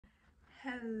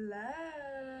Hello,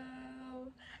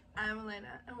 I'm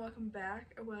Elena and welcome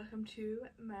back or welcome to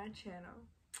my channel.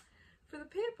 For the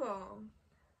people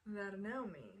that know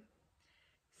me,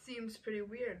 seems pretty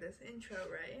weird this intro,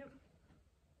 right?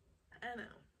 I know.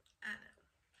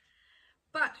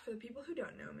 But for the people who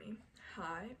don't know me,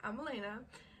 hi, I'm Elena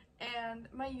and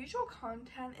my usual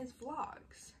content is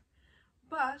vlogs.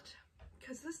 But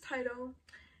because of this title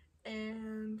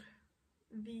and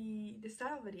the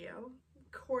style video,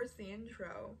 of course the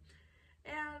intro,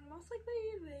 and most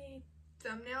likely the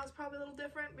thumbnail is probably a little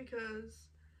different because,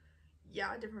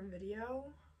 yeah, different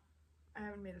video. I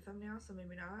haven't made a thumbnail, so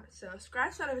maybe not. So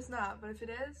scratch that if it's not, but if it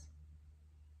is,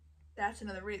 that's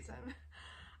another reason.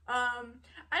 I'm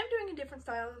doing a different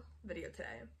style video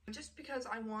today, just because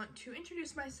I want to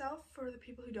introduce myself for the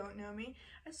people who don't know me.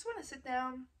 I just want to sit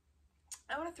down.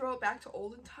 I want to throw it back to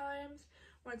olden times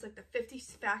when it's like the 50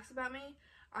 facts about me.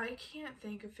 I can't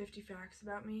think of 50 facts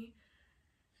about me.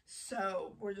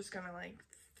 So we're just gonna like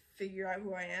figure out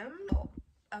who I am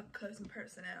up close and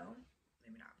personal.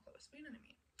 Maybe not close, but you know what I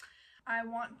mean. I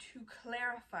want to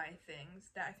clarify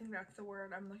things. I think that's the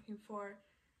word I'm looking for.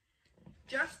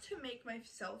 Just to make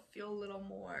myself feel a little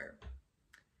more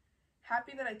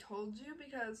happy that I told you,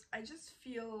 because I just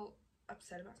feel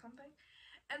upset about something.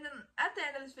 And then at the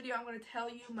end of this video, I'm going to tell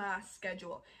you my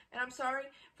schedule. And I'm sorry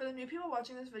for the new people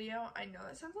watching this video. I know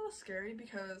that sounds a little scary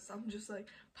because I'm just like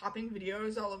popping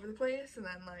videos all over the place and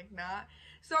then like not.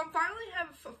 So I finally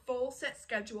have a full set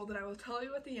schedule that I will tell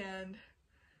you at the end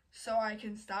so I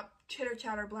can stop chitter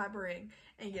chatter blabbering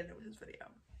and get into this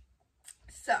video.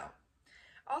 So,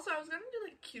 also I was going to do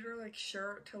like a cuter like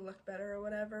shirt to look better or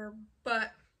whatever,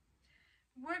 but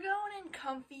we're going in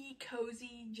comfy,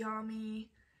 cozy, jammy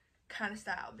kind of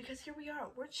style, because here we are,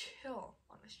 we're chill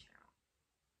on this channel.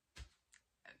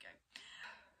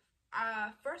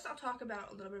 Okay, first I'll talk about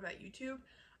a little bit about YouTube,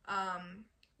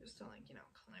 just to like, you know,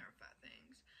 clarify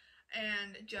things,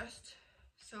 and just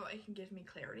so it can give me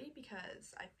clarity,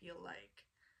 because I feel like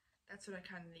that's what I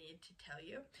kind of need to tell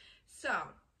you. So,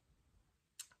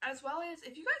 as well as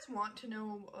if you guys want to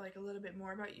know like a little bit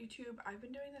more about YouTube, I've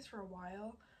been doing this for a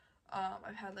while.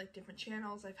 I've had like different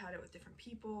channels, I've had it with different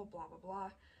people, blah blah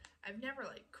blah. I've never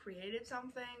like created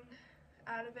something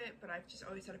out of it, but I've just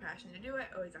always had a passion to do it,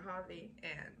 always a hobby,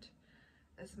 and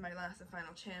this is my last and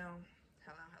final channel.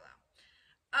 Hello.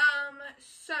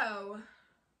 So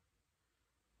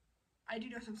I do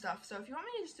know some stuff, so if you want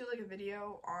me to just do like a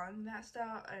video on that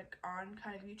stuff, like on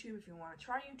kind of YouTube, if you want to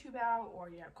try YouTube out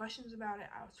or you have questions about it,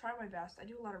 I'll try my best. I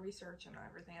do a lot of research and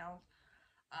everything else,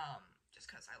 just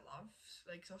because I love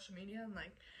like social media, and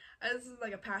like this is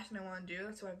like a passion I want to do.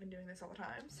 That's why I've been doing this all the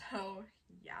time. So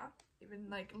yeah, even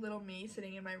like little me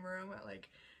sitting in my room at like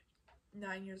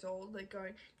 9 years old, like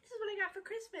going, this is what I got for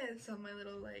Christmas on my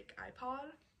little like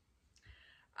iPod.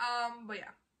 But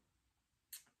yeah,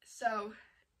 so,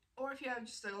 or if you have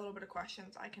just a little bit of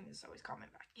questions, I can just always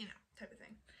comment back, you know, type of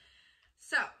thing.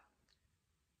 So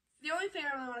the only thing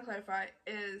I really want to clarify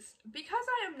is, because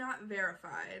I am not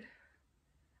verified,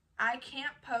 I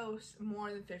can't post more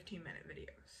than 15-minute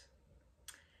videos.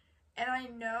 And I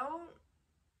know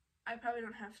I probably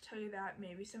don't have to tell you that,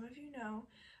 maybe some of you know,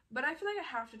 but I feel like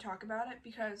I have to talk about it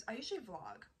because I usually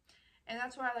vlog. And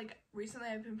that's why like recently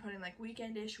I've been putting like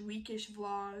weekish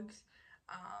vlogs,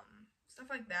 stuff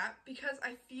like that, because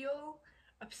I feel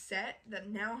upset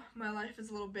that now my life is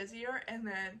a little busier and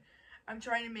then I'm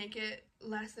trying to make it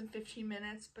less than 15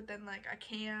 minutes, but then like I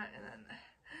can't, and then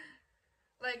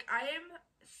like I am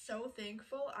so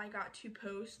thankful I got to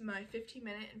post my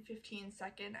 15-minute and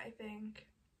 15-second, I think,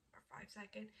 or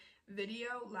 5-second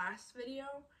video, last video.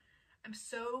 I'm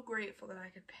so grateful that I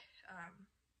could,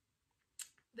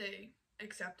 they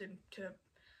accepted to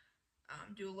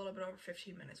do a little bit over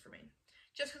 15 minutes for me,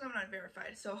 just because I'm not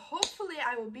verified. So hopefully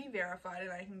I will be verified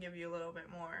and I can give you a little bit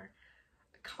more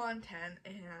content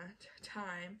and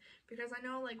time, because I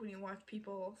know like when you watch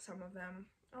people, some of them,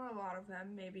 or a lot of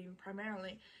them, maybe even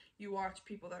primarily, you watch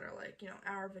people that are like, you know,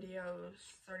 hour videos,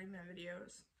 30-minute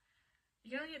videos. You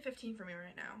can only get 15 from me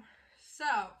right now.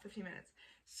 So, 15 minutes.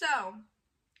 So,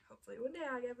 hopefully one day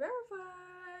I get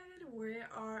verified. We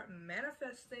are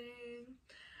manifesting.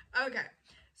 Okay,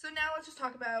 so now let's just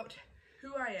talk about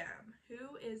who I am.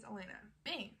 Who is Elena?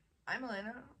 Me. I'm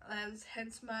Elena, as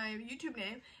hence my YouTube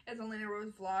name is Elena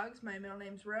Rose Vlogs. My middle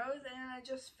name's Rose, and I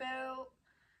just felt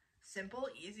simple,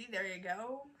 easy. There you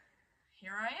go.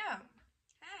 Here I am.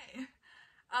 Hey.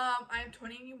 I'm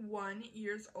 21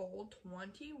 years old,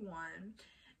 21,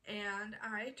 and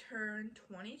I turned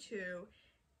 22. I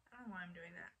don't know why I'm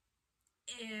doing that.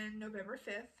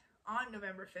 On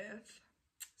November 5th.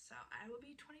 So I will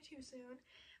be 22 soon.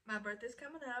 My birthday's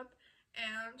coming up,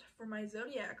 And for my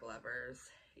zodiac lovers,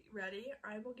 ready?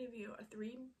 I will give you a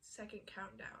 3-second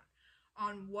countdown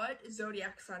on what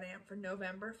zodiac sign I am for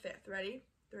November 5th. Ready?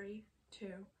 3,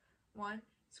 2, 1.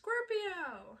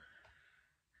 Scorpio!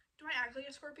 Do I act like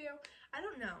a Scorpio? I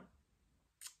don't know.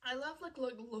 I love like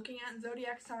looking at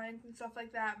zodiac signs and stuff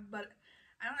like that, but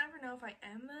I don't ever know if I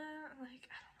am that. Like,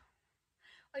 I don't know.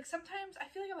 Like sometimes I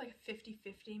feel like I'm like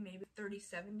 50-50, maybe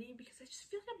 30-70, because I just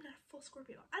feel like I'm not a full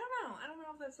Scorpio. I don't know. I don't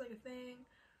know if that's like a thing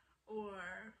or,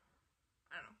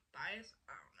 I don't know, bias?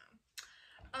 I don't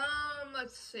know.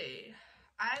 Let's see.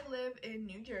 I live in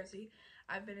New Jersey.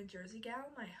 I've been a Jersey gal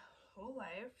my whole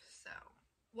life, so.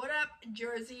 What up,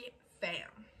 Jersey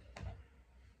fam?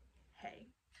 Hey.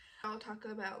 Let's talk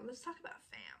about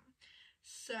fam.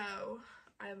 So,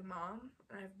 I have a mom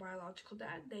and I have a biological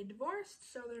dad. They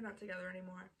divorced, so they're not together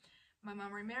anymore. My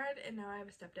mom remarried and now I have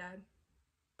a stepdad.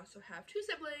 I also have 2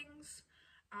 siblings.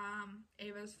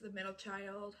 Ava's the middle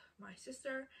child, my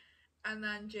sister, and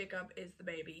then Jacob is the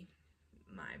baby,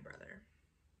 my brother.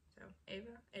 So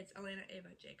Ava, it's Elena,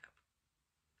 Ava, Jacob.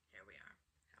 Here we are.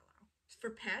 Hello. For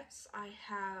pets,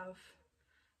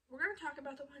 we're going to talk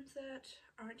about the ones that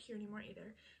aren't here anymore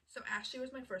either. So Ashley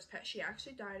was my first pet. She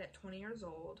actually died at 20 years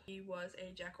old. He was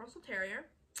a Jack Russell Terrier.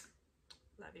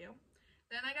 Love you.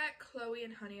 Then I got Chloe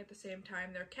and Honey at the same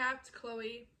time. They're cats.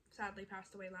 Chloe sadly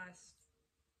passed away last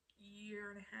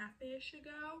 1.5-ish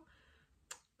ago.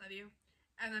 Love you.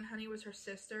 And then Honey was her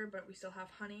sister, but we still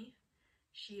have Honey.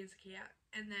 She is a cat.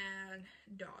 And then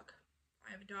dog.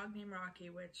 I have a dog named Rocky,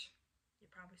 which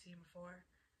you've probably seen before.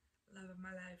 Love of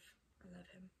my life. I love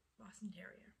him. Boston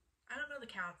Terrier. I don't know the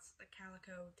cats, the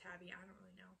Calico, Tabby, I don't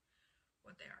really know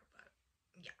what they are, but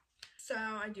yeah. So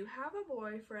I do have a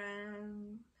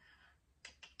boyfriend.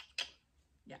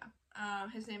 Yeah.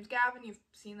 His name's Gavin. You've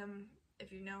seen him,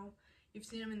 if you know. You've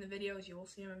seen him in the videos. You will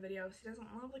see him in videos. He doesn't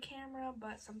love the camera,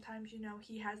 but sometimes, you know,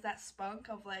 he has that spunk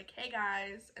of like, hey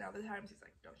guys, and other times he's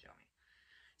like, don't show me.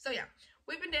 So yeah,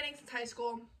 we've been dating since high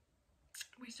school.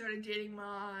 We started dating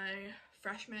my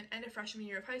end of freshman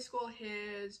year of high school,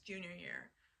 his junior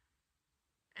year,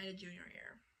 and a junior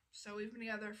year. So we've been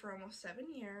together for almost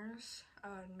 7 years.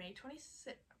 May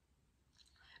 26,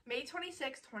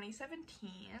 2017.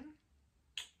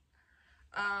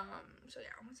 So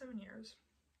yeah, almost 7 years.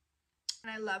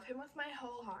 And I love him with my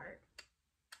whole heart.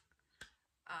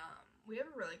 We have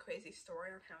a really crazy story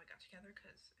on how we got together,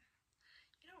 because,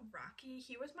 you know, Rocky,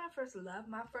 he was my first love,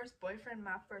 my first boyfriend,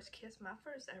 my first kiss, my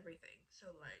first everything. So,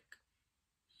 like,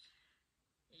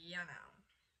 you know.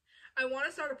 I want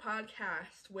to start a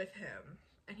podcast with him,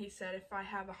 and he said if I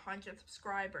have 100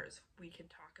 subscribers, we can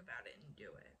talk about it and do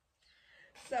it.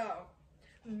 So,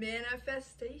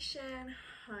 manifestation,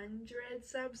 100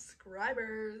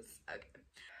 subscribers. Okay.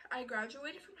 I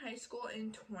graduated from high school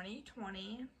in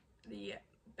 2020, the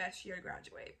best year to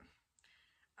graduate.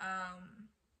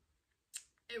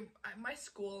 My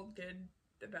school did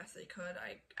the best they could,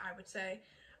 I would say.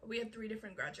 We had 3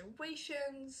 different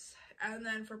graduations, and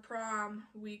then for prom,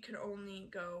 we could only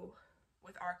go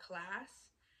with our class.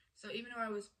 So even though I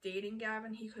was dating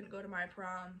Gavin, he couldn't go to my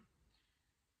prom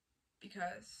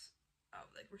because of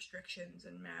like restrictions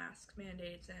and mask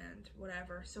mandates and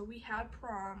whatever. So we had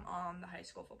prom on the high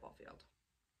school football field.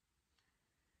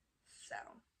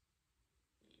 So,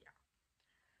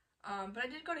 yeah. But I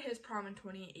did go to his prom in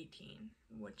 2018,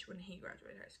 which when he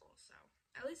graduated high school, so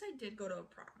at least I did go to a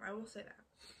prom, I will say that.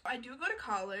 I do go to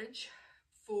college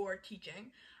for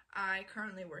teaching. I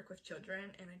currently work with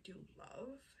children, and I do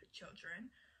love children.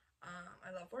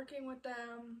 I love working with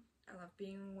them. I love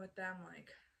being with them. Like,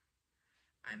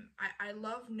 I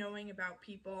love knowing about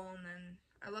people, and then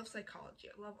I love psychology.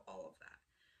 I love all of that.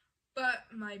 But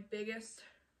my biggest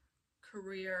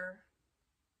career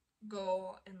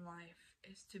goal in life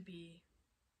is to be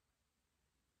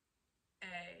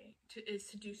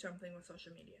to do something with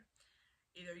social media.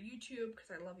 Either YouTube, because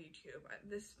I love YouTube.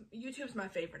 YouTube's my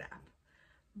favorite app.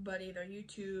 But either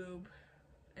YouTube,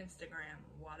 Instagram,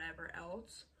 whatever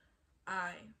else,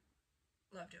 I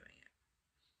love doing it.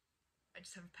 I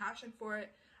just have a passion for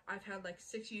it. I've had like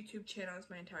 6 YouTube channels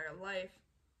my entire life.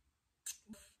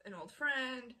 An old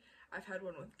friend. I've had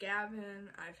one with Gavin.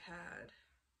 I've had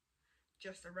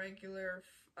just a regular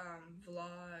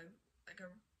vlog, like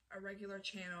a regular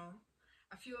channel.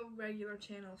 A few regular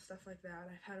channels, stuff like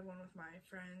that. I've had one with my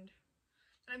friend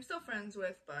that I'm still friends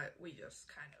with, but we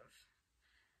just kind of,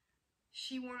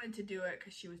 she wanted to do it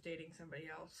because she was dating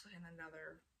somebody else in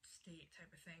another state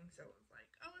type of thing, so it was like,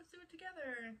 oh, let's do it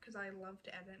together, because I love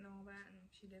to edit and all that, and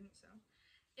she didn't, so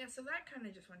yeah, so that kind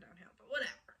of just went downhill, but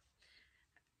whatever.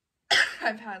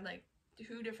 I've had like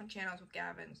 2 different channels with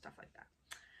Gavin and stuff like that.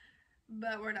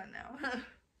 but we're done now.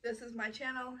 This is my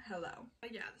channel. Hello.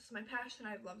 But yeah, this is my passion.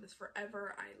 I've loved this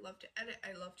forever. I love to edit.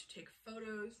 I love to take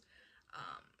photos.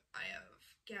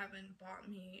 Gavin bought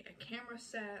me a camera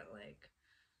set. Like,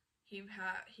 he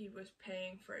was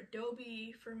paying for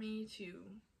Adobe for me to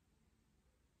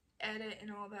edit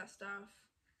and all that stuff.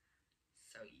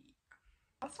 So yeah.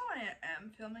 Also, I am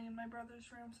filming in my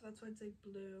brother's room, so that's why it's like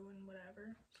blue and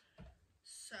whatever.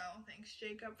 So thanks,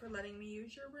 Jacob, for letting me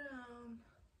use your room.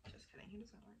 Just kidding, he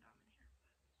doesn't really know I'm in here.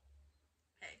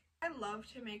 But hey, I love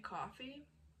to make coffee,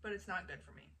 but it's not good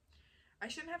for me. I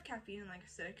shouldn't have caffeine and like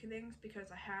acidic things because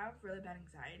I have really bad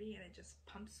anxiety and it just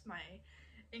pumps my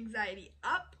anxiety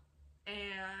up,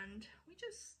 and we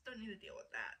just don't need to deal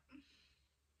with that.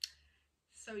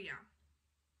 So yeah,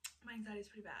 my anxiety is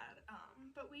pretty bad,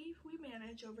 but we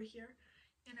manage over here,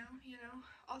 you know.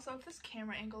 Also, if this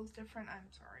camera angle is different,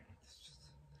 I'm sorry. It's just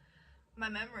my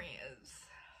memory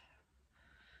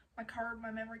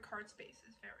card space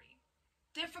is very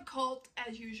difficult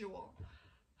as usual.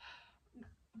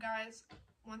 Guys,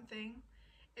 one thing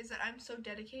is that I'm so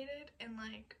dedicated and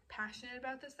like passionate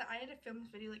about this that I had to film this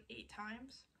video like 8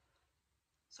 times.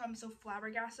 So I'm so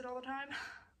flabbergasted all the time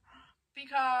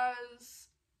because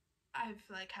I've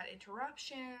like had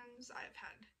interruptions. I've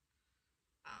had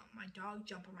my dog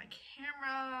jump on my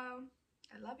camera.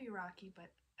 I love you, Rocky, but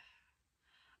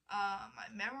my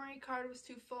memory card was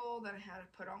too full. Then I had to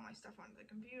put all my stuff onto the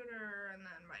computer, and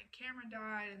then my camera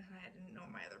died, and then I didn't know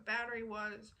where my other battery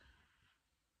was.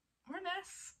 We're a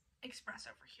mess express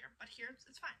over here, but here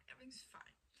it's fine. Everything's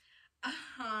fine.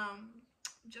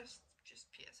 Just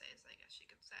PSAs, I guess you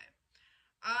could say.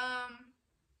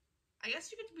 I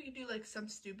guess we could do like some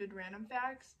stupid random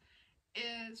facts.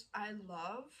 Is I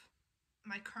love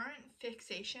my current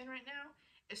fixation right now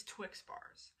is Twix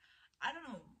bars. I don't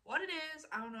know what it is.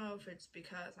 I don't know if it's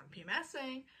because I'm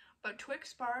PMSing, but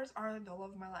Twix bars are the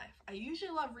love of my life. I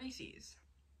usually love Reese's,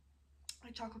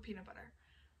 like chocolate peanut butter.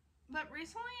 But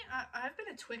recently, I've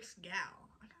been a Twix gal.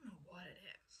 I don't know what it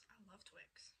is. I love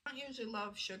Twix. I don't usually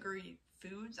love sugary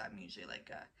foods. I'm usually like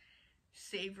a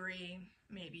savory,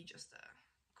 maybe just a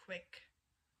quick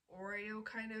Oreo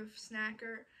kind of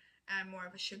snacker. I'm more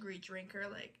of a sugary drinker,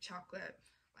 like chocolate,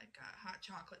 like hot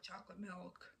chocolate, chocolate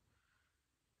milk,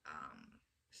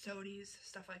 sodies,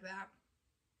 stuff like that.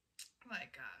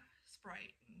 Like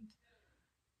Sprite and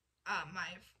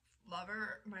my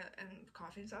lover, and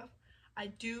coffee and stuff. I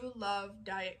do love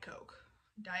Diet Coke.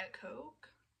 Diet Coke,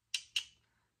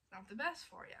 not the best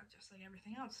for you, just like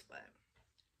everything else, but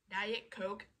Diet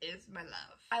Coke is my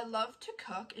love. I love to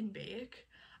cook and bake.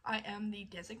 I am the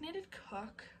designated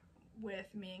cook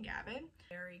with me and Gavin.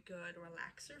 Very good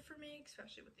relaxer for me,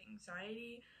 especially with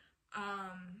anxiety.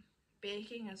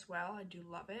 Baking as well, I do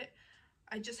love it.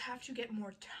 I just have to get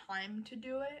more time to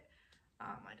do it.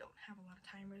 I don't have a lot of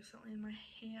time recently in my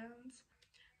hands.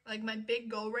 Like, my big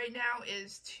goal right now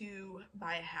is to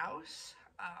buy a house.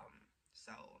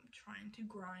 So I'm trying to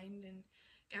grind, and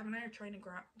Gavin and I are trying to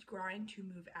grind to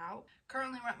move out.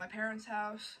 Currently, we're at my parents'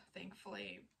 house.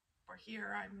 Thankfully, we're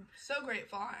here. I'm so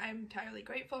grateful. I'm entirely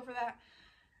grateful for that.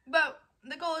 But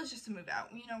the goal is just to move out.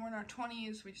 You know, we're in our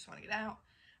 20s. We just want to get out.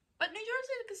 But New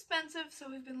Jersey is expensive, so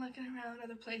we've been looking around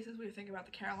other places. We were thinking about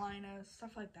the Carolinas,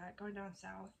 stuff like that, going down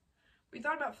south. We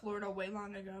thought about Florida way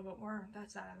long ago, but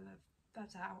that's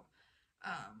out.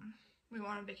 We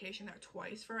went on vacation there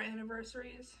twice for our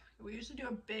anniversaries. We usually do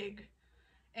a big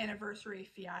anniversary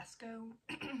fiasco,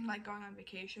 like going on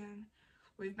vacation.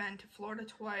 We've been to Florida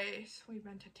twice, we've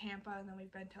been to Tampa, and then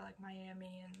we've been to like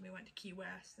Miami, and we went to Key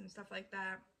West and stuff like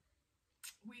that.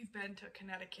 We've been to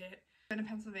Connecticut, been to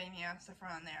Pennsylvania, stuff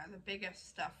around there. The biggest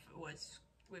stuff was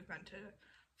we've been to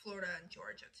Florida and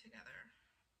Georgia together.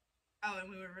 Oh,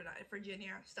 and we were in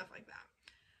Virginia, stuff like that.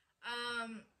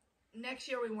 Next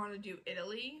year we want to do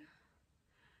Italy.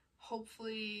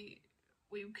 Hopefully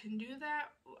we can do that.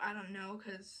 I don't know,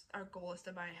 because our goal is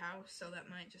to buy a house, so that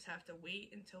might just have to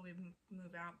wait until we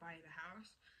move out, buy the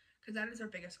house, because that is our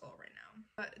biggest goal right now.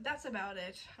 But that's about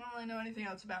it. I don't really know anything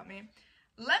else about me.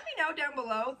 Let me know down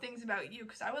below things about you,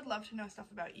 because I would love to know stuff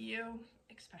about you,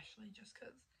 especially just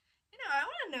because, you know, I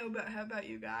want to know about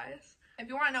you guys. If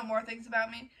you want to know more things about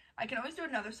me, I can always do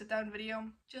another sit-down video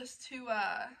just to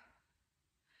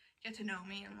get to know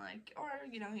me, and like, or,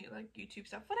 you know, like YouTube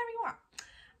stuff, whatever you want.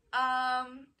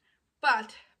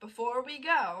 But before we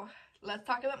go, let's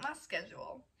talk about my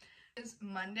schedule. It's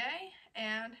Monday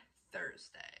and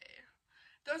Thursday.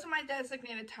 Those are my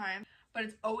designated times, but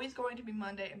it's always going to be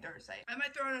Monday and Thursday. I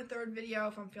might throw in a third video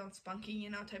if I'm feeling spunky, you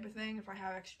know, type of thing, if I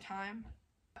have extra time.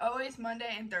 Always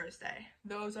Monday and Thursday.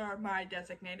 Those are my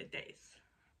designated days.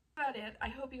 about it. I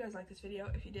hope you guys liked this video.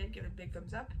 If you did, give it a big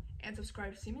thumbs up and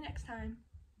subscribe to see me next time.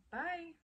 Bye!